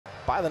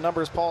By the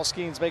numbers, Paul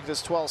Skenes make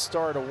this 12th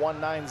start a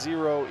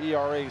 1.90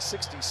 ERA,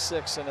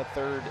 66 in the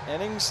third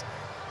innings,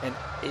 and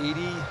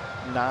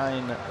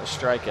 89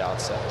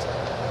 strikeouts.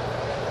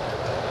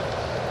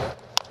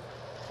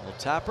 Little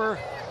tapper.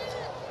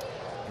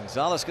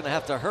 Gonzalez going to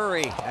have to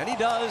hurry, and he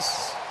does.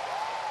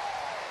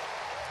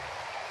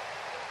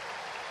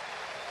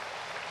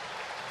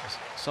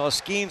 So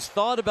Skenes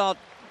thought about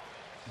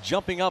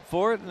jumping up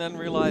for it and then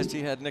realized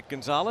he had Nick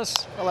Gonzalez.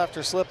 Well,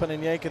 after slipping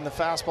and yanking the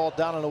fastball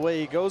down and away,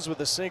 he goes with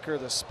the sinker.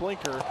 The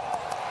splinker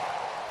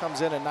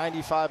comes in at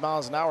 95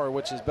 miles an hour,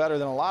 which is better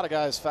than a lot of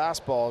guys'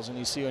 fastballs. And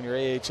you see on your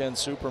AHN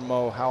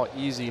Supermo how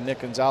easy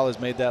Nick Gonzalez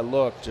made that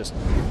look. Just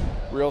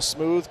real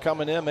smooth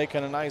coming in,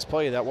 making a nice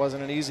play. That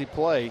wasn't an easy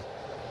play.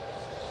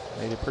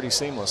 Made it pretty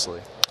seamlessly.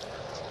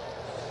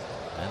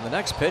 And the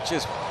next pitch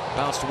is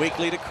bounced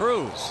weakly to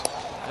Cruz.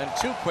 And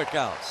 2 quick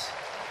outs.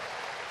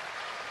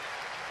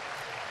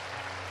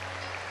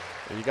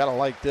 You got to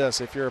like this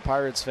if you're a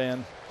Pirates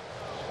fan.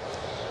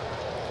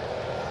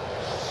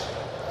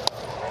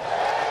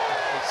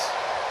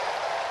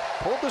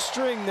 Pulled the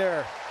string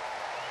there.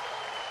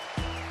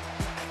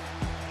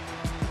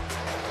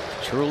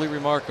 Truly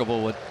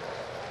remarkable what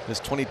this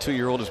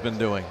 22-year-old has been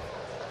doing.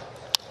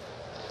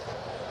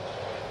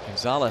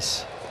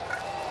 Gonzalez.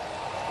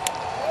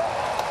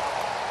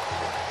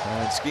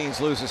 And Skenes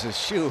loses his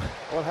shoe.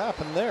 What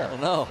happened there? I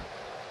don't know.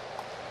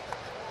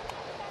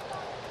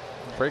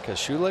 Break a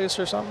shoelace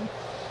or something?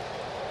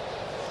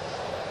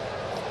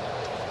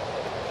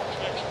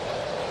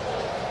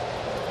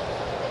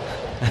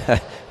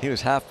 He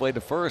was halfway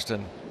to first,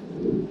 and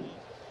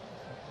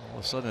all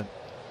of a sudden it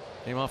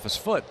came off his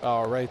foot.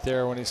 Oh, right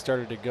there when he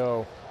started to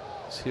go,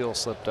 his heel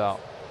slipped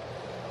out.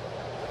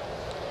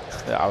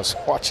 Yeah, I was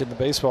watching the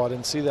baseball. I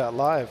didn't see that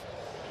live.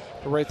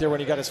 But right there when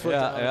he got his foot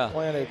down and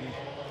planted, and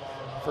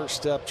first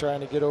step trying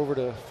to get over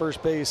to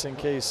first base in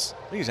case.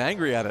 He's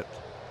angry at it.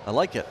 I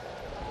like it.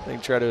 They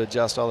can try to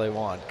adjust all they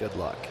want. Good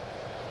luck.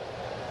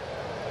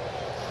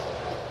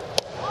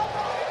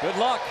 Good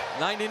luck.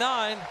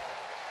 99.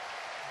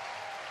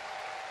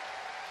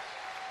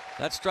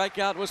 That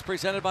strikeout was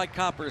presented by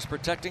Coppers,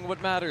 protecting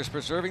what matters,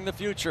 preserving the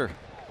future.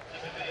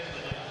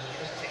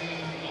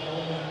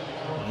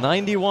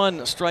 91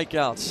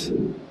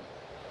 strikeouts.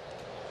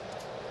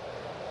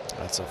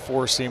 That's a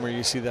four-seamer.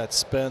 You see that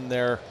spin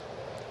there.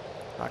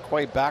 Not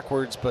quite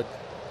backwards, but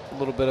a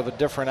little bit of a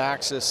different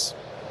axis.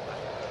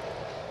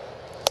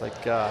 It's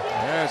like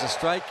there's a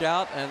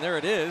strikeout, and there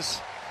it is.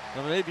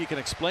 Well, maybe you can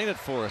explain it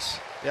for us.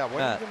 Yeah,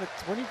 when are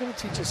you going to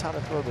teach us how to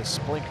throw the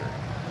splinker?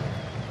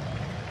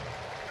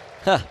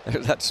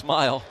 There's that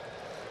smile.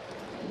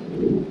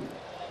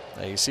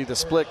 Now you see the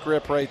split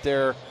grip right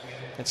there,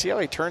 and see how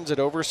he turns it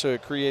over so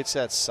it creates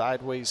that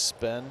sideways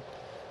spin,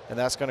 and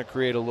that's going to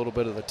create a little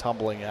bit of the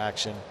tumbling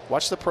action.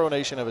 Watch the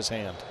pronation of his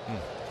hand.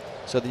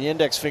 So the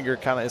index finger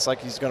kind of, it's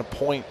like he's going to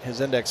point his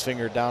index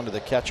finger down to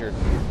the catcher,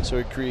 so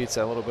it creates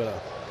that little bit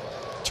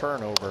of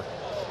turnover.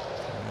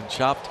 And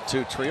chopped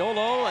to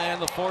Triolo,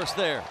 and the force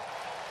there.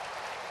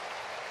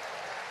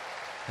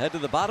 Head to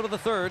the bottom of the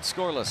third,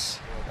 scoreless.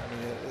 I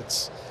mean,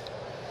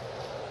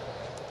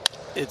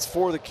 it's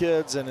for the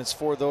kids, and it's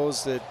for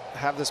those that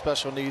have the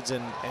special needs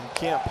and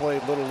can't play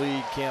Little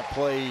League, can't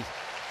play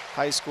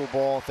high school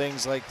ball,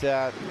 things like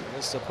that.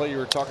 This is a play you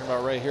were talking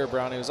about right here,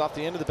 Brown. He was off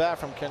the end of the bat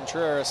from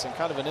Contreras and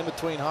kind of an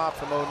in-between hop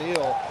from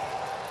O'Neill.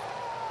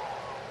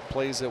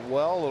 Plays it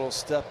well, a little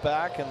step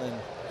back, and then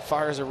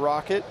fires a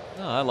rocket.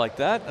 Oh, I like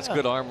that. That's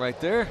good arm right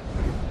there.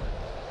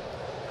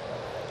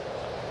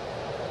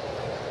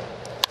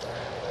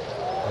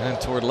 And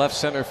toward left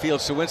center field,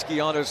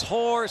 Sawinski on his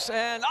horse,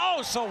 and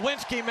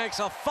Sawinski makes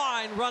a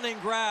fine running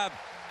grab.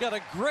 Got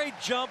a great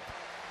jump.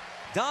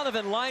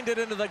 Donovan lined it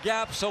into the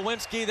gap.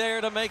 Sawinski there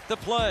to make the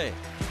play.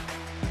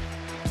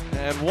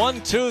 And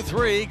 1, 2,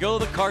 3 go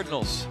the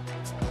Cardinals.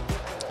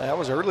 That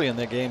was early in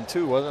the game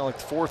too, wasn't it? Like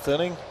the fourth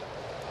inning.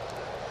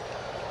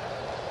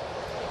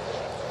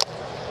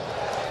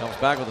 Comes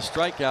back with a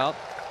strikeout.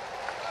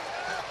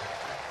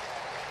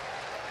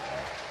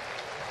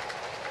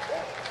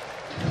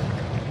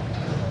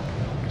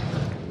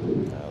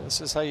 This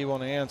is how you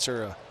want to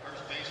answer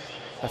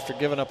after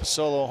giving up a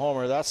solo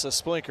homer. That's a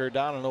splinker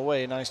down and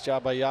away. Nice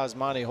job by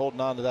Yasmani holding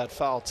on to that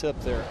foul tip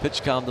there.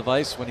 Pitch count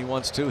device, when he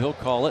wants to, he'll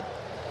call it.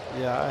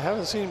 Yeah, I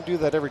haven't seen him do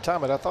that every time,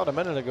 but I thought a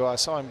minute ago I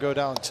saw him go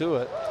down to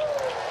it.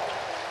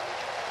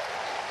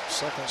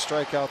 Second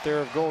strikeout there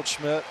of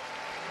Goldschmidt.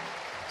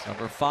 It's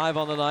number 5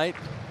 on the night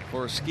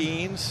for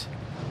Skenes.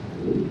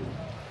 He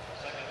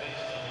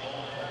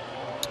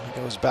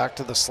goes back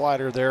to the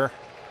slider there.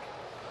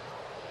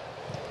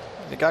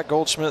 They got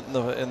Goldschmidt in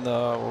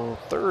the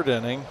third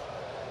inning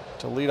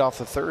to lead off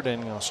the third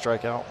inning on a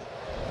strikeout.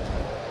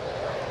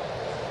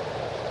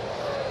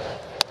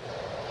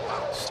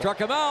 Struck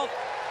him out.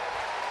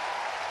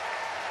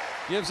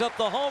 Gives up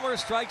the homer,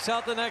 strikes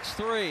out the next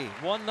 3.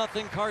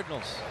 1-0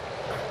 Cardinals.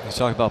 He's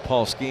talking about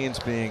Paul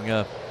Skenes being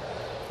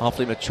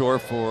awfully mature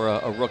for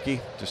a rookie,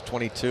 just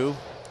 22.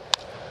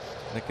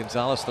 Nick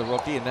Gonzalez, the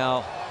rookie, and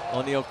now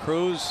O'Neill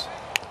Cruz.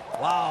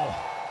 Wow,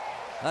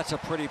 that's a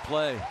pretty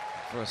play.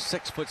 for a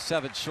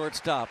 6'7"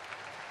 shortstop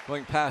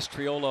going past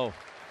Triolo.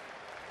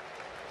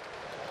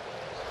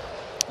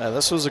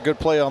 This was a good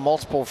play on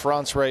multiple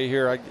fronts right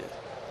here.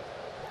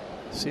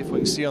 See if we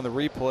can see on the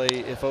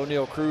replay if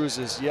O'Neill Cruz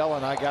is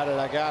yelling, I got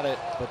it.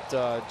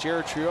 But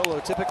Jared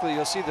Triolo, typically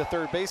you'll see the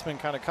third baseman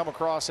kind of come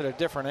across at a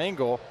different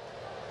angle.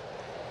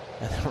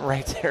 And then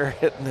right there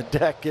hitting the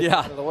deck, getting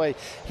out of the way.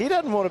 He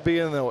doesn't want to be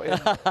in the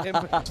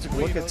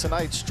Look at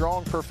tonight's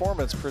strong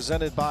performance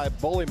presented by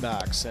Bully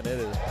Max, and it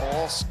is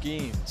Paul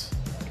Skenes.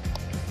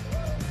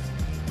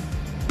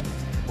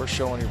 We're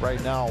showing you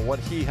right now what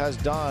he has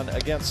done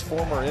against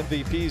former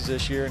MVPs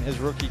this year in his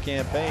rookie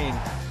campaign.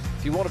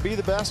 If you want to be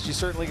the best, you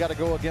certainly got to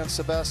go against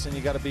the best, and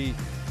you got to be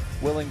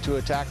willing to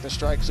attack the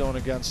strike zone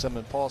against them.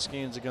 And Paul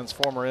Skenes against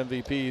former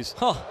MVPs.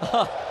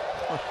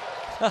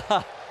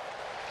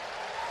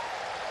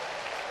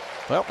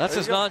 Well, that's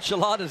as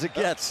nonchalant as it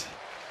gets.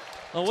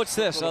 Oh, what's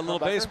this? A little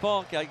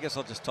baseball? Okay, I guess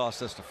I'll just toss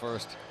this to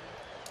first.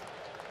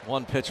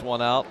 1 pitch,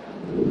 1 out.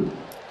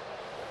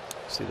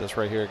 See this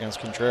right here against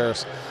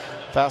Contreras.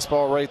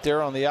 Fastball right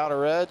there on the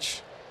outer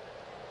edge.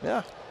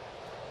 Yeah,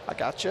 I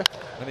got you.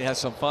 And he has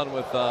some fun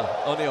with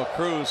O'Neill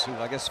Cruz, who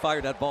I guess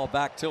fired that ball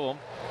back to him.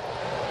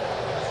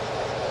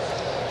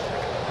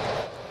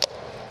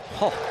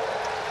 Oh.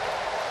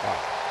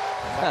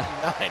 Wow.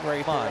 99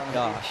 right there. My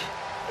gosh.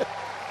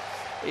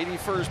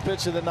 81st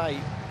pitch of the night.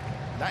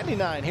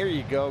 99, here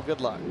you go, good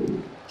luck.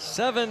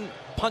 7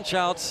 punch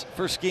outs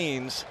for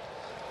Skenes.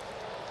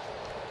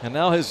 And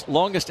now his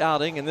longest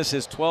outing, and this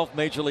is 12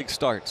 major league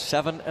starts,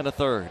 7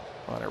 1/3.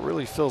 Well, and it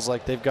really feels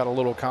like they've got a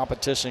little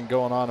competition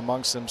going on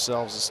amongst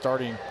themselves, the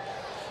starting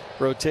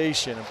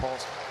rotation. And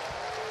Paul's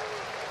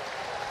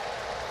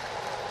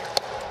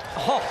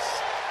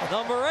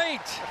number 8.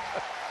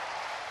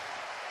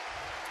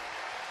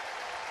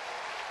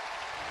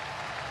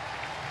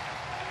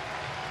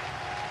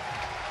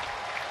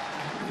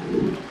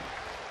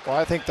 Well,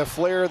 I think the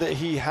flair that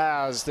he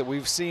has, that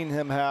we've seen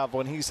him have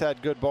when he's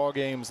had good ball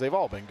games, they've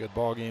all been good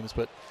ball games,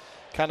 but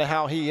kind of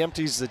how he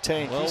empties the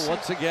tank. Well,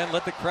 once again,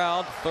 let the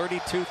crowd,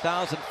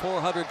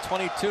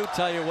 32,422,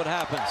 tell you what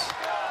happens.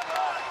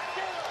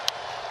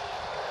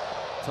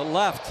 To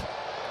left.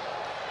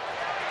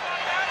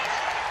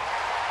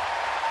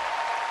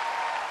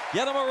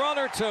 Get him a run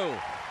or two.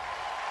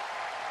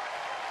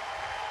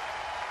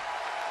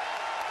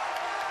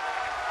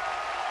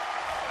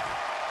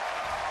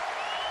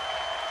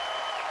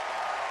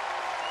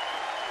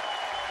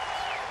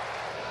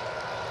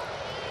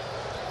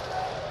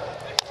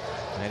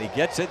 And he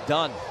gets it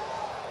done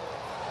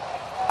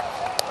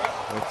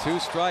with 2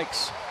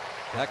 strikes.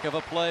 Heck of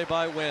a play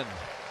by Wynn.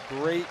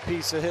 Great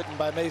piece of hitting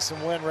by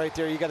Mason Wynn right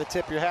there. You got to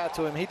tip your hat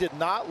to him. He did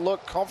not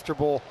look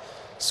comfortable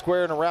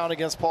squaring around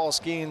against Paul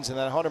Skenes, and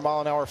that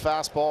 100-mile-an-hour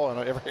fastball and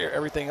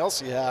everything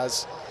else he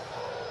has.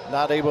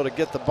 Not able to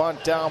get the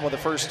bunt down with the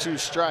first 2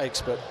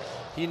 strikes, but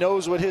he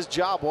knows what his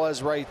job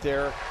was right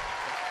there.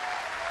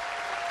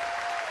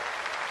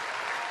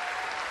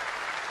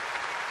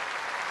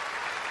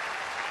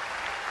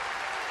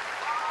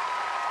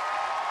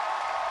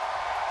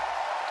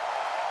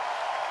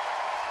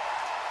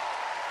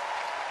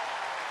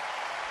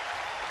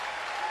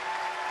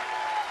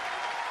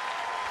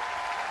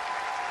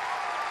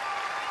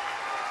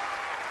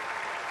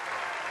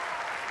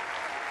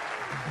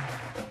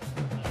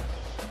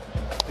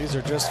 These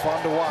are just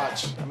fun to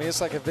watch. I mean, it's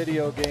like a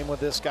video game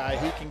with this guy.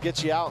 He can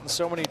get you out in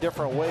so many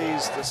different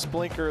ways. The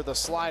splinker, the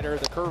slider,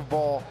 the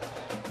curveball.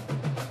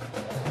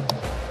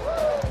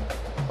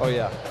 Oh,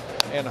 yeah.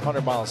 And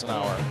 100 miles an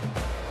hour.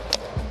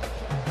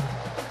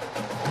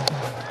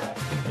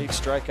 8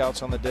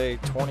 strikeouts on the day,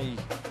 20,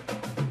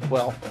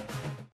 well,